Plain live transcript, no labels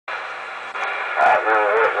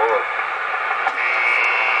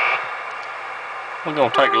We're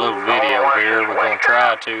going to take a little video here. We're going to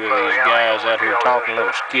try two of these guys out here talking a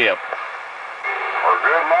little skip. Well,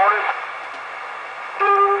 good morning.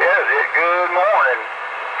 Yes, it's good morning,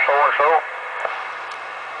 so-and-so.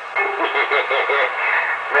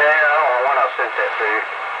 Man, I don't know when I sent that to you.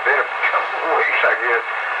 Been a couple of weeks, I guess.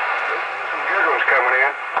 Some good ones coming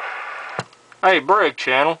in. Hey, Brick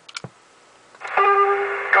Channel. Go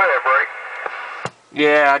ahead, Brick.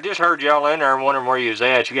 Yeah, I just heard y'all in there and wondering where you was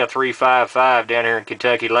at. You got 355 down here in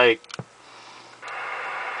Kentucky Lake.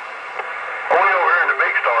 Only over here in the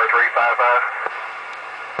Big Star,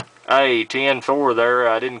 355. Hey, 10-4 there.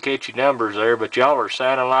 I didn't catch your numbers there, but y'all are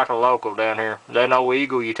sounding like a local down here. Is that no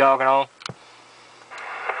Eagle you talking on?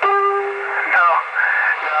 No,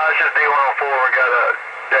 it's just D104. We got a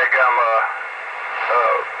dadgum,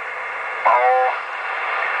 all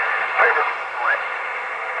paper.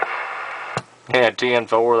 Yeah,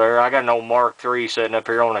 10-4 there. I got an old Mark III sitting up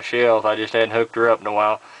here on a shelf. I just hadn't hooked her up in a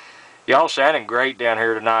while. Y'all sounding great down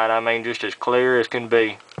here tonight. I mean, just as clear as can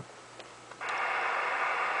be.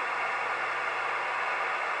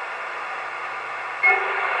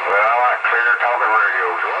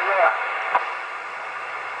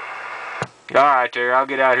 Alright there, I'll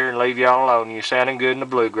get out here and leave y'all alone. You're sounding good in the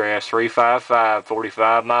bluegrass. 355,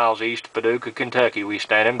 45 miles east of Paducah, Kentucky. We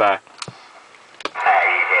standing by. You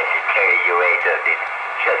just tell you ain't done it.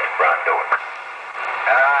 Shut the front door.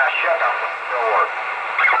 Shut the front door.